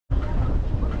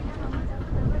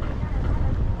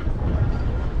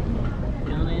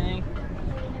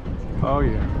Oh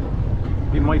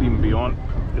yeah. He might even be on.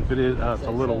 If it is, it's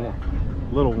a little one.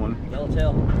 Little one.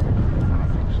 Yellowtail.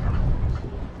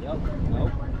 Yep.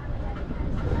 Nope.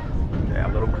 Yeah,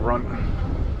 little grunt.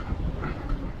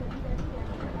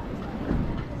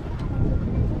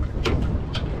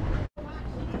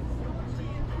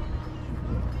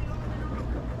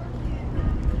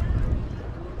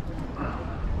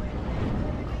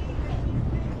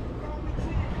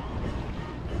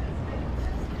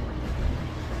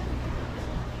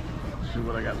 Let's see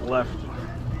what I got left.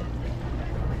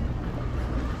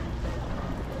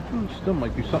 Still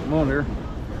might be something on there.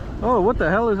 Oh, what the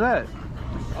hell is that?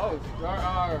 Oh, it's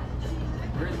our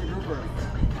grizzly grouper.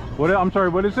 What? I'm sorry.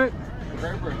 What is it? A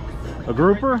grouper. A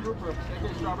grouper? Grouper.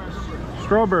 Strawberry grouper.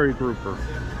 Strawberry grouper.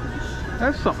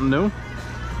 That's something new.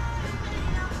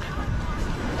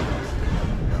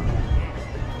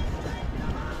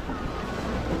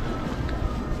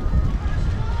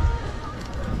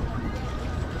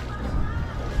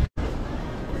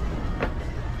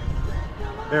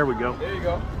 There we go. There you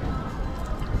go.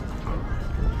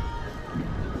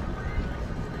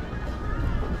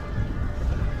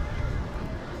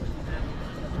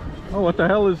 Oh, what the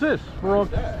hell is this? We're all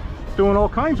doing all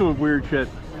kinds of weird shit.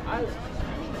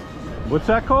 What's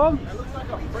that called? That looks like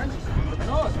a French.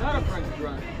 No, it's not a French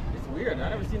grunt. It's weird.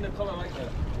 I've never seen the color like that.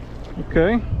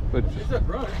 Okay, but It's a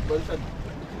grunt, but it's a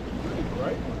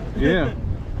right. yeah.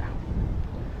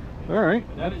 All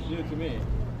right. That is new to me.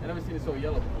 I've never seen it so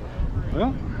yellow before.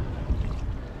 Well.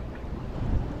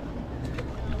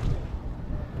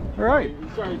 All right. You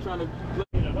started trying to.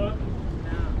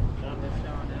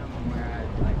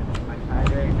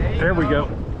 There we go.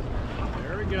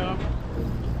 There we go.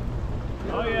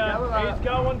 Oh yeah, he's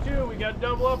got one too. We got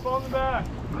double up on the back.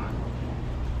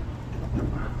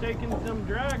 Taking some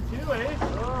drag too, eh?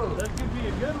 Oh, that could be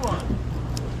a good one.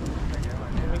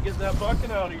 Let me get that bucket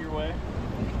out of your way.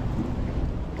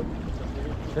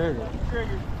 There you go.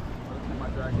 Trigger.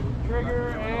 Trigger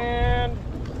and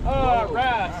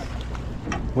wrasse.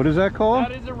 What is that called?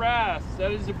 That is a wrasse.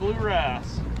 That is a blue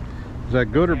wrasse. Is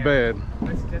that good or bad?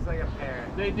 It's just like a pear.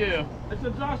 They do. It's a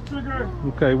dust trigger.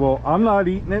 Okay, well, I'm not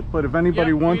eating it, but if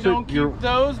anybody wants we don't it, keep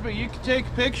those, but you can take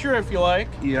a picture if you like.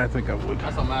 Yeah, I think I would.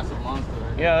 That's a massive monster.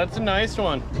 Right? Yeah, that's a nice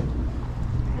one.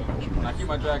 And I keep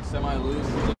my drag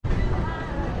semi-loose.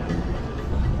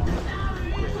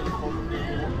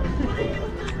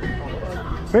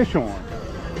 Fish on.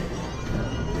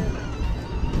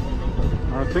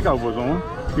 I think I was on.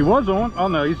 He was on. Oh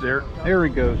no, he's there. There he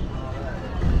goes.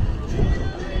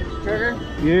 Trigger?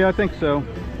 Yeah, I think so.